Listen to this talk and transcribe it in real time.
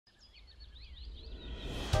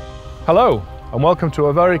Hello and welcome to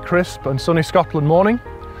a very crisp and sunny Scotland morning.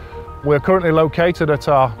 We're currently located at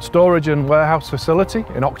our storage and warehouse facility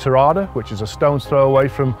in Auchterarder, which is a stone's throw away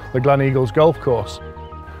from the Glen Eagles golf course.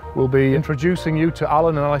 We'll be introducing you to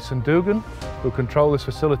Alan and Alison Dugan, who control this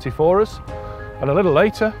facility for us, and a little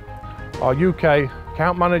later our UK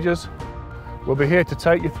account managers will be here to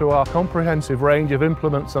take you through our comprehensive range of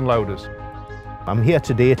implements and loaders. I'm here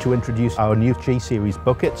today to introduce our new G-Series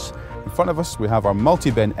buckets. In front of us we have our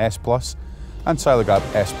multi-bin S Plus and Silograb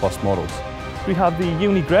S Plus models. We have the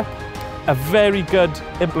Uni-Grip, a very good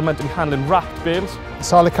implement in handling wrapped bales.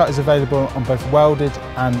 Silocut is available on both welded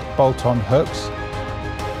and bolt-on hooks.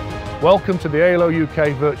 Welcome to the Alo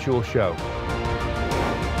UK virtual show.